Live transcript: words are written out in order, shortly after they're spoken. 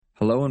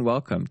Hello and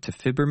welcome to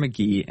Fibber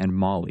McGee and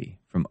Molly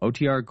from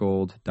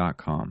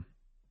OTRGold.com.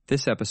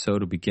 This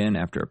episode will begin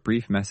after a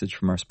brief message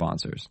from our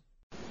sponsors.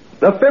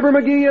 The Fibber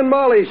McGee and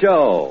Molly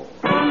Show.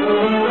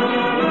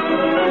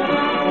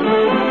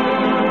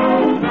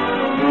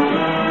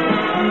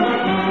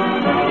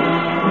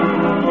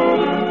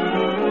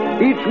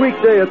 Each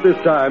weekday at this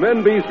time,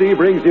 NBC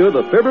brings you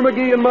the Fibber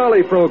McGee and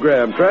Molly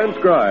program,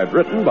 transcribed,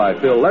 written by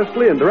Phil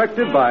Leslie and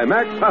directed by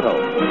Max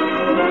Hutto.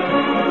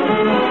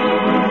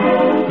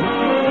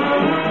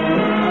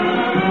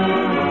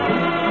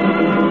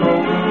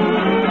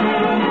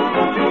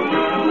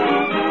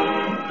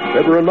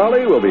 Fibber and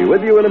Molly will be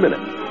with you in a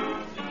minute.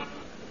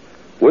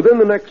 Within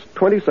the next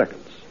 20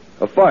 seconds,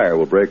 a fire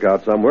will break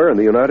out somewhere in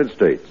the United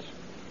States.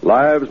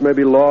 Lives may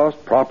be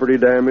lost, property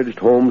damaged,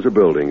 homes or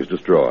buildings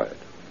destroyed.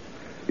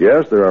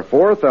 Yes, there are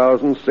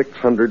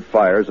 4,600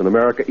 fires in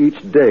America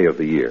each day of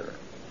the year.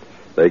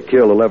 They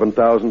kill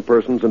 11,000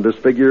 persons and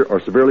disfigure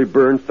or severely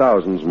burn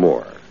thousands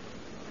more.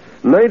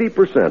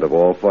 90% of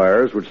all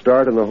fires which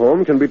start in the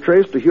home can be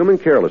traced to human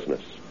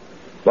carelessness.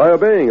 By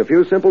obeying a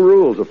few simple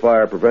rules of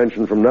fire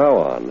prevention from now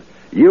on,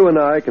 you and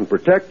I can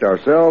protect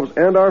ourselves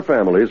and our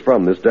families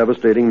from this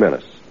devastating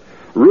menace.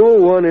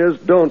 Rule 1 is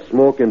don't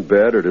smoke in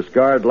bed or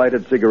discard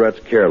lighted cigarettes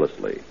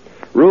carelessly.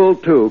 Rule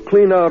 2,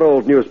 clean out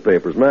old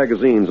newspapers,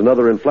 magazines, and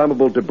other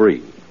inflammable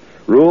debris.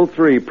 Rule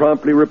 3,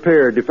 promptly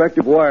repair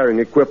defective wiring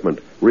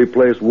equipment.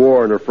 Replace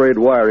worn or frayed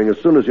wiring as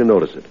soon as you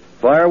notice it.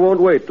 Fire won't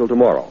wait till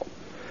tomorrow.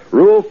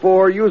 Rule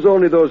 4, use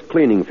only those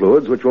cleaning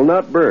fluids which will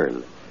not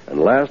burn. And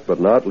last but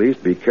not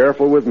least, be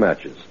careful with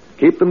matches.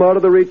 Keep them out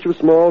of the reach of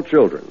small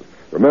children.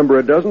 Remember,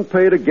 it doesn't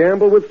pay to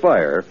gamble with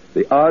fire.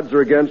 The odds are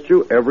against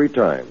you every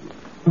time.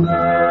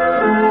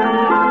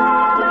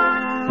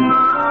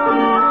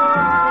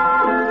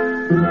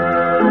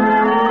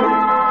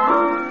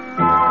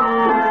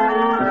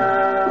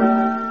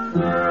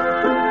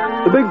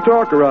 The big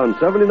talk around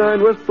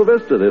 79 Wistful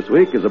Vista this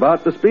week is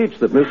about the speech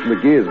that Mr.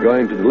 McGee is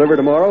going to deliver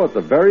tomorrow at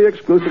the very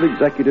exclusive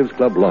Executives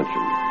Club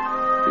luncheon.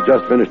 He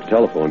just finished a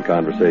telephone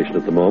conversation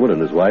at the moment,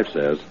 and his wife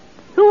says,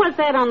 "Who was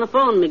that on the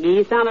phone, McGee?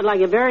 He sounded like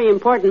a very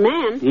important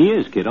man." He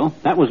is, kiddo.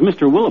 That was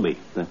Mr. Willoughby,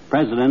 the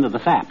president of the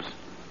SAPS.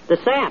 The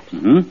SAPS?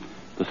 Mm-hmm.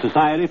 The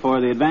Society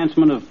for the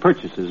Advancement of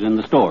Purchases in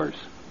the Stores.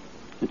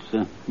 It's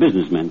a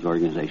businessmen's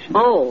organization.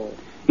 Oh.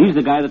 He's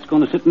the guy that's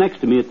going to sit next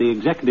to me at the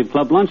Executive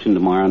Club luncheon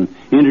tomorrow and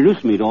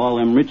introduce me to all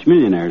them rich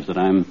millionaires that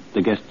I'm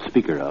the guest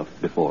speaker of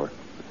before.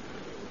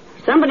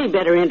 Somebody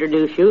better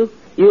introduce you.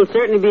 You'll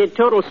certainly be a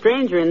total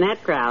stranger in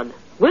that crowd.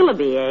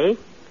 Willoughby, eh?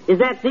 Is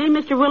that the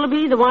Mr.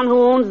 Willoughby, the one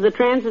who owns the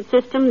transit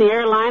system, the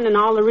airline, and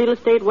all the real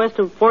estate west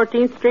of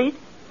 14th Street?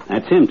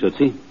 That's him,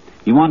 Tootsie.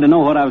 You wanted to know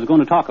what I was going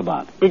to talk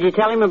about. Did you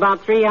tell him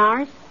about 3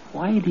 hours?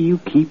 Why do you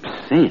keep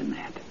saying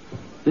that?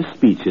 This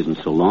speech isn't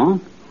so long.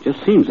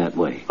 Just seems that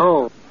way.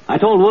 Oh. I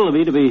told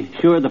Willoughby to be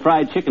sure the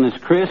fried chicken is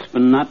crisp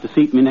and not to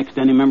seat me next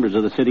to any members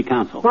of the city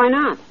council. Why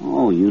not?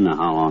 Oh, you know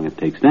how long it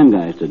takes them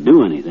guys to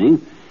do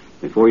anything.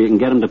 Before you can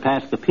get them to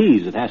pass the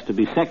peas, it has to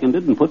be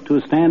seconded and put to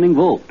a standing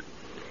vote.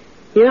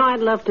 You know, I'd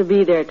love to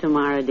be there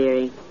tomorrow,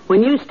 dearie.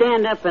 When you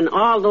stand up and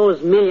all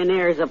those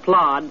millionaires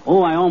applaud.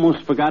 Oh, I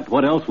almost forgot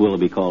what else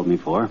Willoughby called me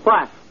for.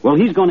 What? Well,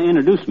 he's going to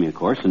introduce me, of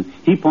course, and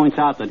he points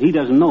out that he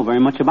doesn't know very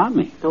much about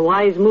me. A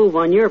wise move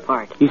on your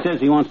part. He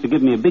says he wants to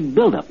give me a big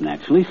build-up,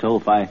 naturally, so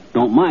if I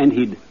don't mind,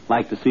 he'd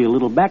like to see a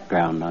little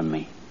background on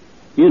me.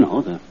 You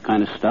know, the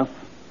kind of stuff.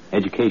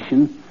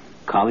 Education,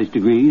 college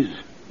degrees,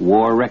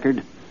 war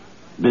record,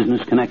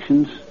 business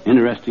connections,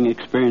 interesting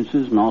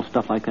experiences, and all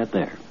stuff like that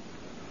there.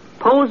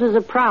 Poses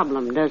a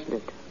problem, doesn't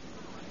it?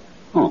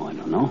 Oh, I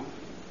don't know.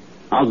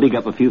 I'll dig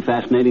up a few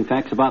fascinating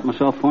facts about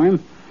myself for him.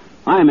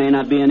 I may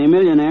not be any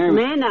millionaire.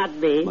 May not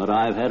be. But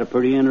I've had a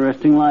pretty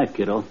interesting life,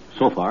 kiddo,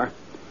 so far.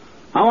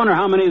 I wonder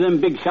how many of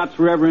them big shots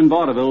were ever in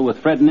vaudeville with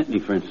Fred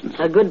Nittany, for instance.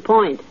 A good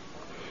point.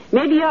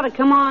 Maybe you ought to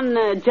come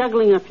on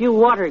juggling a few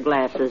water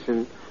glasses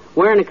and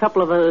wearing a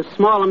couple of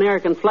small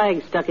American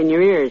flags stuck in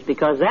your ears,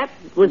 because that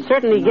would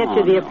certainly get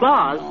you the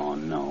applause.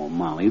 No,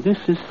 Molly, this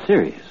is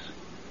serious.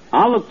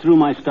 I'll look through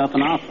my stuff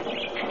and I'll...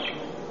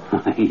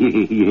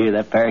 You hear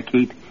that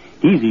parakeet?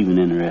 He's even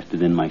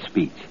interested in my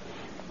speech.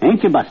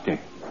 Ain't you, Buster?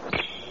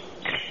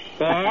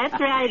 That's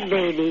right,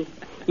 baby.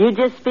 You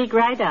just speak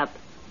right up.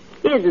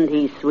 Isn't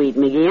he sweet,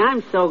 McGee?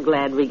 I'm so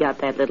glad we got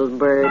that little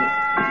bird.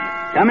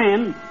 Come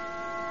in.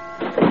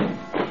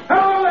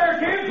 Hello there,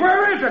 kids.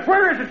 Where is it?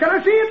 Where is it? Can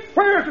I see it?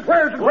 Where is it?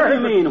 Where is it? What do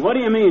you mean? What do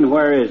you mean,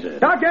 where is it?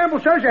 Doc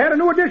Gamble says you had a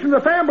new addition to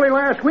the family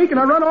last week, and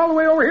I run all the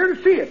way over here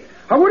to see it.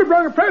 I would have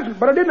brought a present,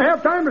 but I didn't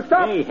have time to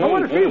stop. I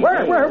want to see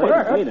where.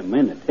 Wait a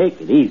minute.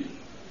 Take it easy.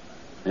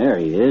 There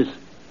he is.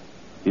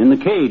 In the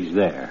cage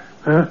there.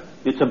 Huh?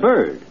 It's a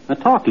bird. A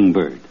talking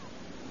bird.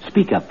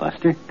 Speak up,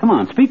 Buster. Come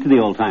on, speak to the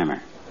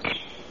old-timer.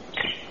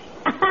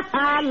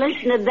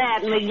 Listen to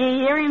that,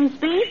 McGee. Hear him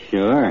speak?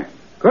 Sure.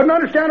 Couldn't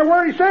understand a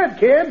word he said,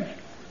 kids.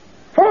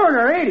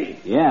 Foreigner, ain't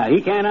he? Yeah,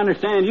 he can't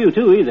understand you,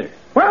 too, either.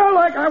 Well,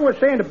 like I was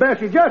saying to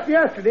Bessie just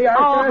yesterday, I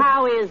said...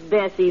 how is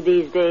Bessie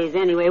these days,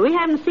 anyway? We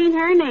haven't seen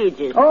her in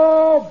ages.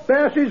 Oh,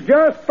 Bessie's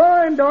just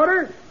fine,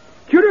 daughter.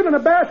 cuter than a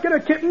basket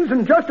of kittens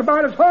and just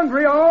about as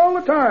hungry all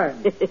the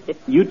time.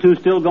 You two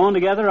still going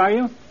together, are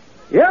you?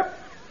 Yep.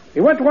 He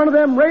went to one of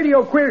them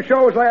radio quiz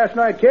shows last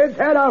night, kids.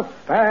 Had a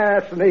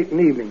fascinating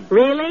evening.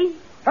 Really?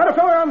 Had a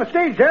fella on the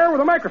stage there with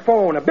a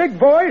microphone, a big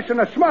voice, and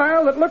a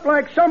smile that looked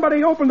like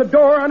somebody opened the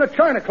door on a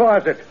china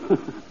closet.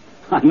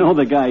 I know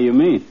the guy you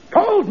mean.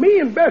 Called me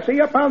and Bessie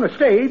up on the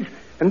stage,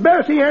 and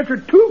Bessie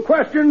answered 2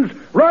 questions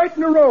right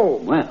in a row.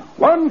 Well.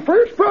 Won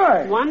first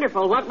prize.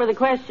 Wonderful. What were the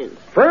questions?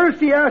 First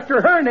he asked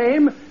her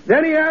name,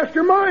 then he asked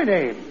her my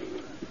name.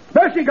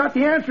 Bessie got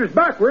the answers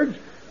backwards,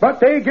 but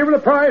they give her the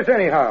prize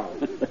anyhow.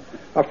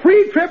 A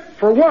free trip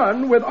for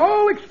one with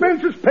all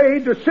expenses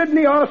paid to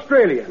Sydney,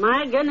 Australia.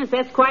 My goodness,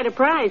 that's quite a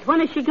prize.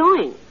 When is she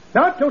going?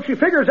 Not till she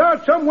figures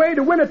out some way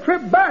to win a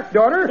trip back,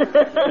 daughter.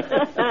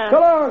 So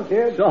long,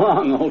 kid. So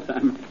long, old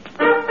timer.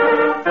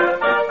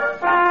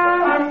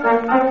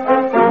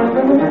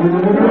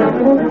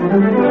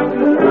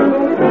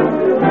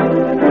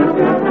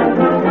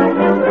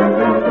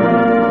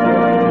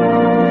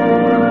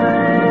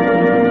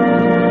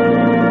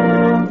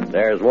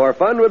 There's more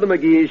fun with the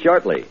McGees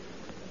shortly.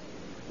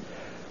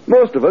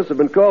 Most of us have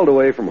been called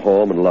away from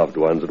home and loved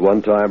ones at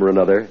one time or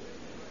another,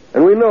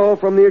 and we know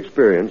from the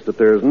experience that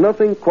there's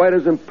nothing quite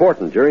as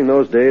important during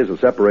those days of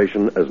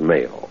separation as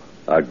mail.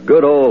 A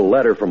good old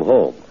letter from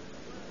home.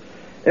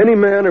 Any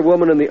man or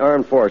woman in the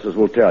armed forces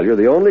will tell you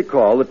the only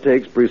call that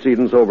takes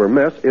precedence over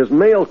mess is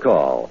mail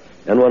call.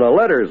 And when a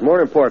letter is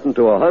more important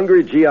to a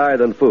hungry GI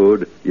than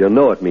food, you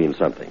know it means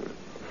something.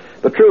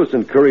 The truce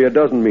in Korea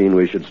doesn't mean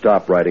we should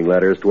stop writing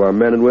letters to our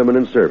men and women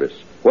in service,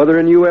 whether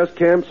in U.S.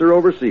 camps or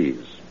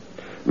overseas.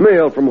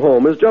 Mail from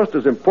home is just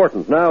as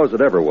important now as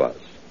it ever was.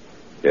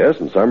 Yes,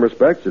 in some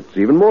respects, it's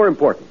even more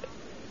important.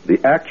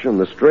 The action,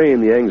 the strain,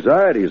 the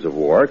anxieties of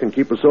war can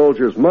keep a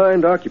soldier's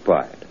mind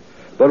occupied.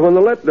 But when the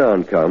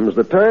letdown comes,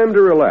 the time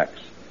to relax,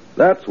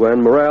 that's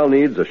when morale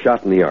needs a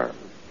shot in the arm.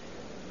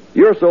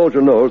 Your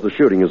soldier knows the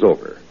shooting is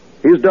over.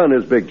 He's done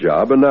his big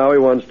job, and now he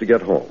wants to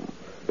get home.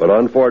 But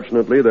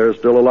unfortunately, there's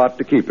still a lot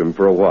to keep him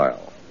for a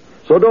while.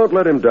 So don't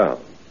let him down.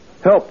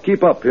 Help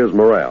keep up his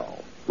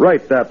morale.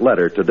 Write that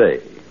letter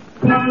today.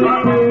 What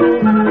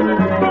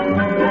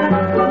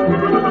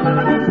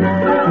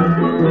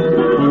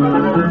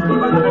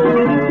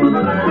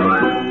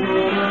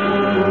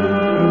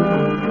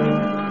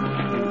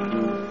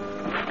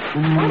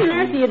on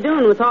earth are you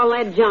doing with all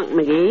that junk,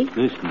 McGee?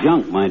 This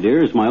junk, my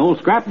dear, is my old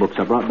scrapbooks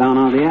I brought down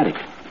out of the attic.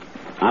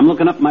 I'm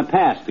looking up my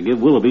past to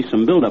give Willoughby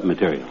some build-up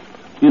material.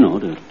 You know,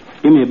 to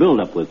give me a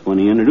build-up with when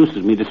he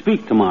introduces me to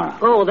speak tomorrow.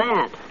 Oh,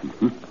 that.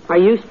 Mm-hmm. Are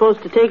you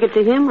supposed to take it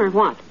to him or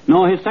what?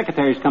 No, his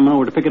secretary's coming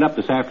over to pick it up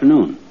this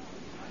afternoon.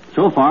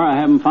 So far, I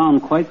haven't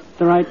found quite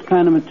the right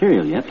kind of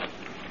material yet.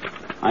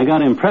 I got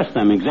to impress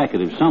them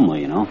executives some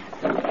way, you know.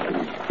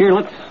 Here,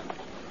 let's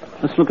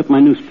look at my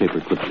newspaper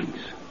clippings.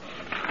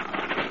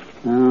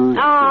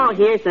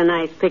 Here's a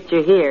nice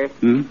picture here.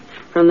 Hmm?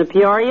 From the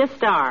Peoria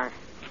Star,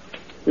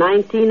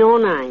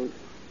 1909.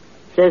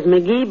 Says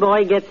McGee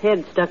boy gets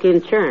head stuck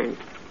in churn.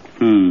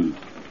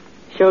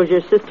 Shows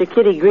your sister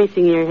Kitty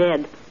greasing your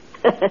head.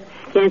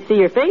 Can't see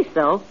your face,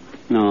 though.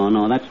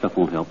 No, that stuff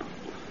won't help.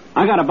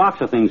 I got a box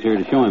of things here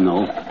to show him,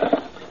 though.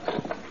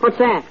 What's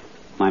that?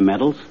 My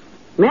medals.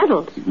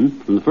 Medals?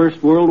 Mm-hmm. From the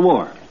First World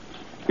War.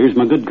 Here's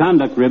my good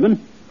conduct ribbon.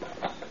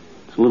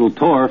 It's a little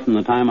tore from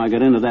the time I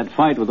got into that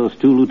fight with those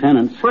 2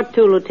 lieutenants. What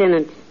 2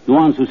 lieutenants? The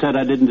ones who said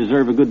I didn't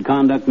deserve a good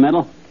conduct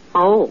medal.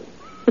 Oh.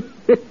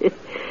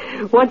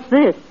 What's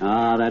this?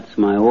 That's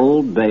my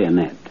old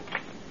bayonet.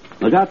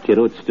 Look out,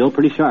 kiddo. It's still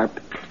pretty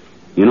sharp.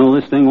 You know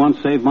this thing once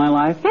saved my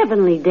life?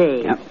 Heavenly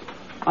days. Yep.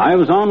 I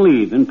was on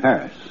leave in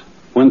Paris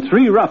when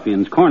 3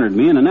 ruffians cornered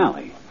me in an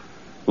alley.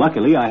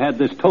 Luckily, I had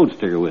this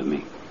toadsticker with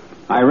me.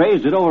 I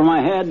raised it over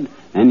my head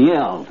and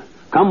yelled,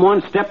 "Come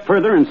one step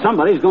further and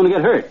somebody's going to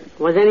get hurt."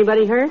 Was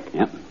anybody hurt?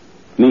 Yep.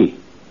 Me.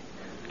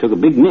 Took a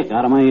big nick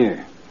out of my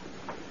ear.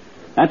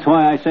 That's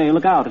why I say,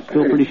 look out. It's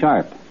still pretty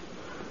sharp.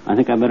 I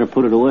think I better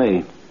put it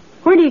away.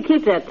 Where do you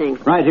keep that thing?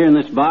 Right here in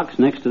this box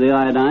next to the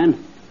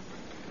iodine.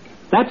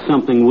 That's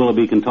something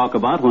Willoughby can talk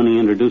about when he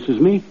introduces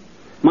me.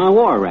 My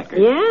war record.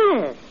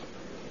 Yes.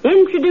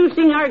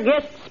 Introducing our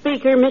guest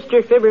speaker,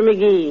 Mr. Fibber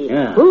McGee,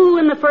 Yeah. who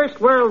in the First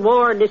World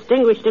War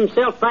distinguished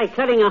himself by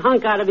cutting a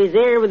hunk out of his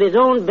ear with his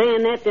own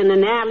bayonet in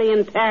an alley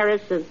in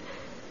Paris. And...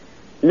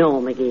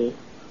 No, McGee.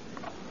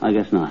 I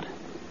guess not.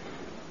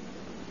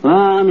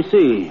 Well, let me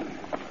see.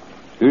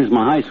 Here's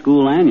my high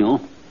school annual.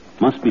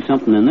 Must be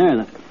something in there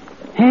that...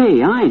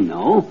 Hey, I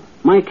know.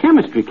 My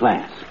chemistry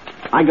class.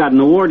 I got an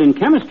award in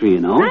chemistry, you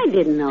know. I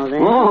didn't know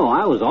that. Oh,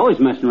 I was always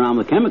messing around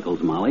with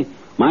chemicals, Molly.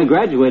 My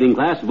graduating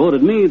class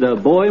voted me the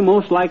boy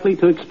most likely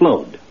to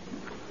explode.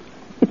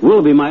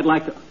 Willoughby might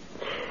like to...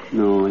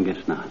 No, I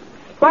guess not.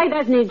 Why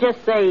doesn't he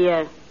just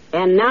say,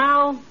 and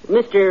now,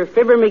 Mr.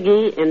 Fibber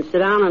McGee, and sit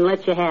down and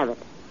let you have it?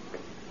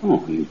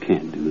 Oh, you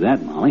can't do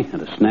that, Molly,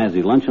 at a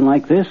snazzy luncheon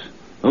like this.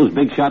 Those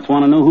big shots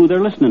want to know who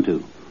they're listening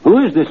to.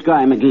 Who is this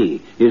guy,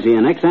 McGee? Is he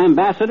an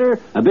ex-ambassador,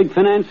 a big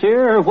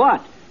financier, or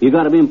what? You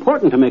got to be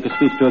important to make a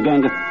speech to a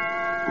gang of...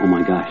 Oh,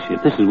 my gosh.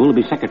 If this is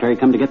Willoughby's secretary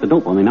come to get the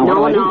dope on me now,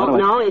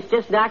 No, it's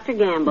just Dr.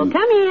 Gamble.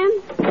 Come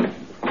in.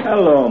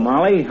 Hello,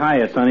 Molly.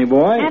 Hiya, sonny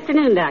boy.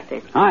 Afternoon,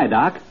 Doctor. Hi,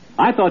 Doc.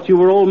 I thought you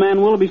were old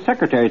man Willoughby's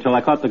secretary till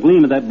I caught the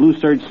gleam of that blue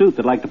serge suit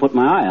that liked to put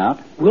my eye out.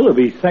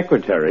 Willoughby's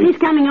secretary? He's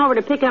coming over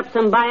to pick up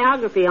some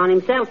biography on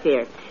himself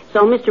here,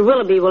 so Mr.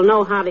 Willoughby will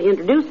know how to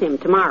introduce him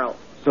tomorrow.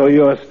 So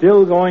you're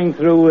still going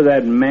through with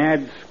that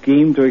mad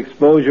scheme to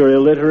expose your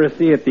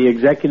illiteracy at the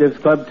Executives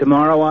Club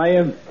tomorrow, are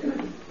you?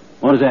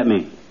 What does that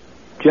mean?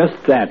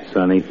 Just that,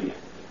 sonny.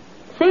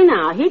 See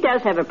now, he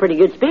does have a pretty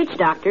good speech,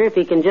 Doctor, if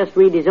he can just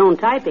read his own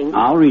typing.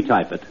 I'll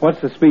retype it.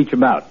 What's the speech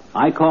about?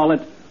 I call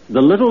it,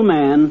 The Little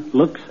Man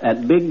Looks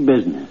at Big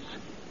Business.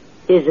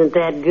 Isn't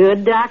that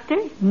good, Doctor?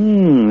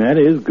 That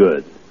is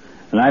good.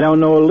 And I don't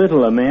know a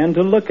little a man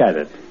to look at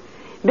it.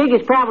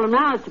 Biggest problem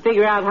now is to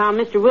figure out how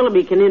Mr.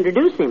 Willoughby can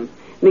introduce him.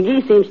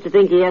 McGee seems to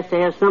think he has to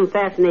have some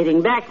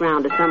fascinating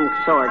background of some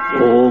sort.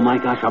 Oh, my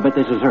gosh, I'll bet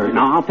this is her.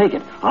 Now, I'll take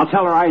it. I'll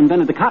tell her I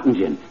invented the cotton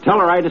gin. Tell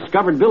her I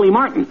discovered Billy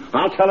Martin.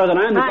 I'll tell her that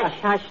I'm the...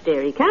 Hush,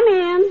 dearie. Come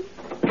in.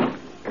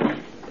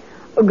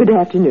 Oh, good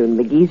afternoon,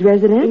 McGee's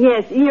residence.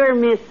 Yes, you're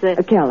Miss...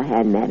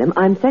 Callahan, madam.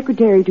 I'm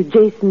secretary to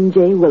Jason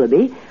J.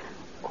 Willoughby.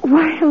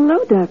 Why,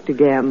 hello, Dr.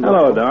 Gamble.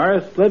 Hello,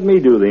 Doris. Let me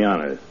do the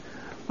honors.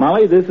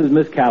 Molly, this is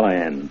Miss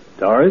Callahan.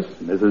 Doris,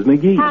 Mrs.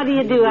 McGee. How do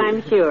you do,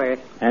 I'm sure.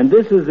 And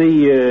this is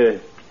the,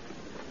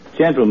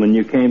 gentleman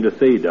you came to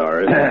see,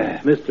 Doris.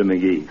 Mr.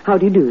 McGee. How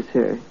do you do,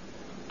 sir?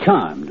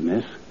 Charmed,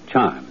 miss.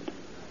 Charmed.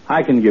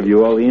 I can give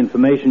you all the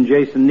information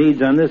Jason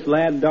needs on this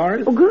lad,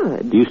 Doris. Oh,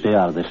 good. You stay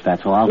out of this,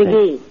 Fatso. I'll take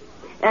McGee.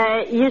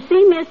 You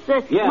see, Miss...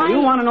 you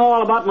want to know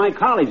all about my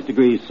college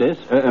degrees, miss.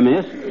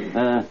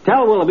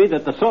 Tell Willoughby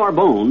that the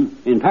Sorbonne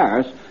in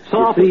Paris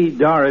saw... You see,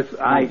 Doris,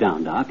 Pipe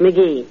down, Doc.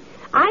 McGee,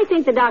 I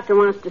think the doctor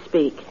wants to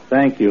speak.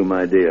 Thank you,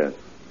 my dear.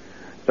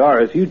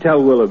 Doris, you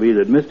tell Willoughby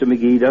that Mr.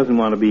 McGee doesn't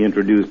want to be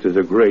introduced as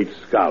a great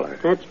scholar.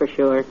 That's for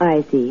sure.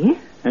 I see.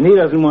 And he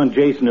doesn't want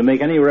Jason to make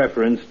any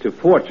reference to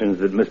fortunes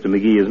that Mr.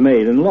 McGee has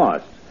made and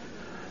lost.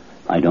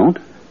 I don't?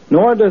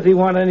 Nor does he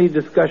want any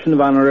discussion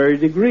of honorary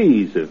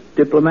degrees, of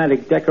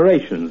diplomatic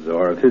decorations,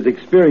 or of his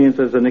experience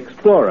as an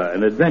explorer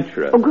and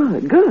adventurer. Oh,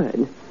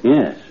 good.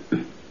 Yes.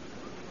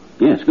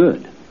 Yes,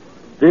 good.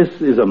 This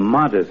is a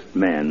modest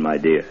man, my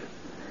dear.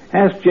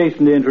 Ask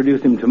Jason to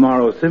introduce him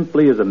tomorrow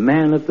simply as a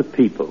man of the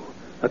people,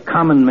 a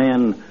common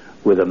man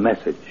with a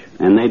message.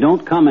 And they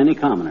don't come any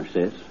commoner,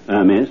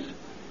 miss.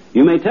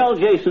 You may tell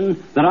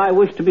Jason that I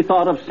wish to be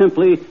thought of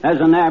simply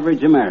as an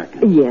average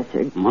American. Yes,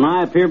 sir. When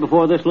I appear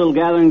before this little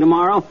gathering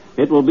tomorrow,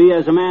 it will be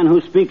as a man who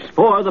speaks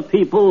for the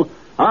people,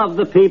 of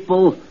the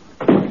people.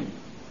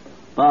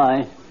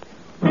 Bye.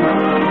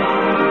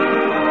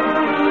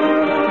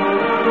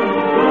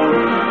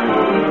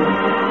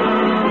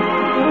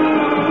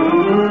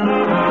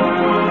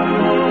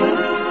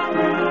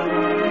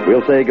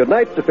 We'll say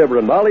goodnight to Fibber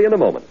and Molly in a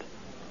moment.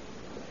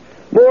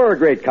 More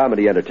great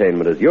comedy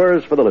entertainment is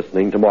yours for the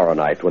listening tomorrow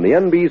night when the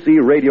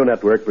NBC Radio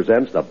Network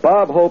presents the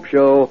Bob Hope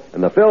Show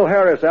and the Phil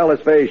Harris Alice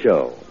Faye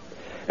Show.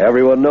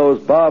 Everyone knows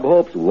Bob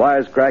Hope's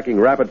wisecracking,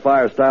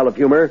 rapid-fire style of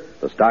humor,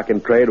 the stock in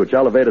trade which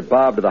elevated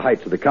Bob to the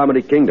heights of the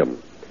comedy kingdom.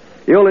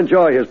 You'll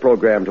enjoy his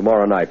program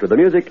tomorrow night with the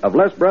music of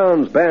Les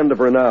Brown's Band of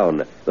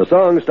Renown, the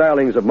song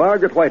stylings of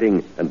Margaret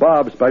Whiting, and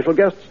Bob's special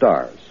guest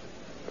stars.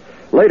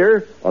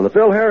 Later, on the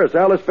Phil Harris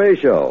Alice Faye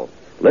Show,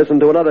 listen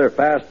to another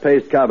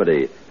fast-paced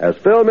comedy as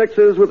Phil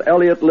mixes with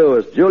Elliot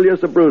Lewis, Julius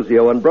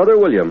Abruzio, and Brother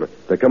William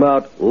to come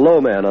out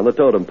low man on the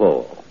totem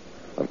pole.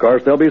 Of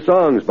course, there'll be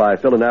songs by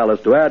Phil and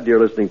Alice to add to your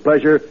listening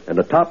pleasure and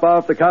to top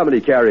off the comedy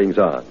carryings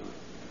on.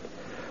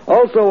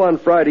 Also on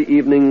Friday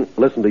evening,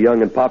 listen to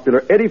young and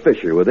popular Eddie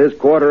Fisher with his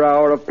quarter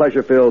hour of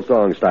pleasure-filled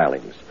song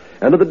stylings.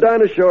 And to the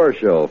Dinah Shore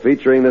Show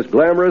featuring this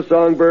glamorous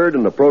songbird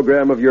and a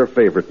program of your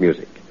favorite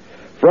music.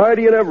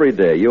 Friday and every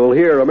day, you'll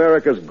hear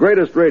America's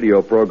greatest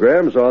radio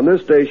programs on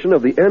this station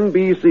of the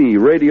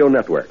NBC Radio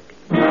Network.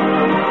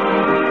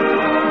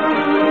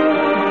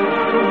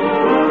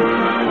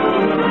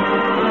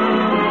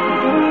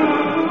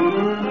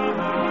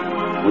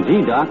 Well,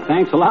 gee, Doc,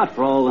 thanks a lot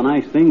for all the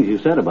nice things you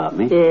said about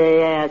me.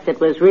 Yes, it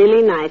was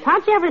really nice.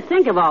 How'd you ever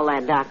think of all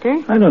that,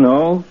 Doctor? I don't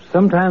know.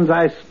 Sometimes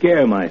I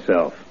scare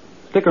myself.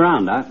 Stick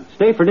around, Doc.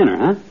 Stay for dinner,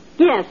 huh?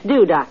 Yes,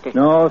 do, Doctor.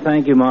 No,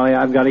 thank you, Molly.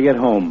 I've got to get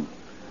home.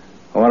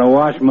 I want to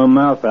wash my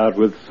mouth out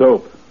with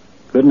soap.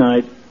 Good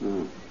night.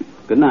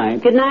 Good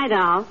night. Good night,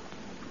 all.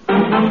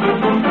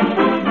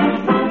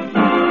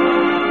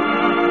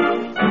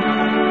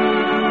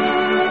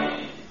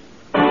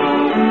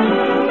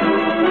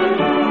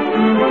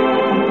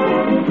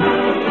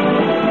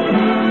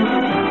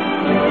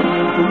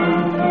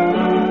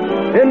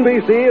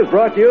 NBC has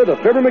brought you the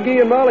Fibber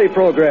McGee and Molly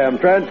program,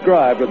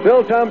 transcribed with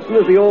Bill Thompson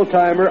as the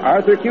old-timer,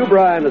 Arthur Q.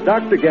 Bryan as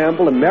Dr.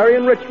 Gamble, and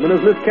Marion Richmond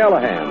as Miss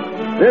Callahan.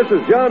 This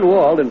is John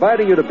Wald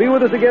inviting you to be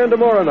with us again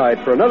tomorrow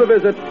night for another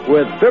visit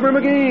with Fibber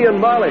McGee and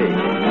Molly.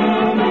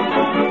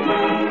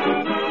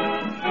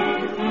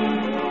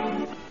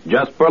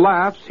 Just for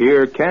laughs,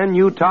 hear Can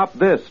You Top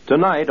This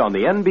tonight on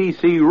the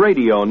NBC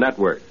Radio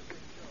Network.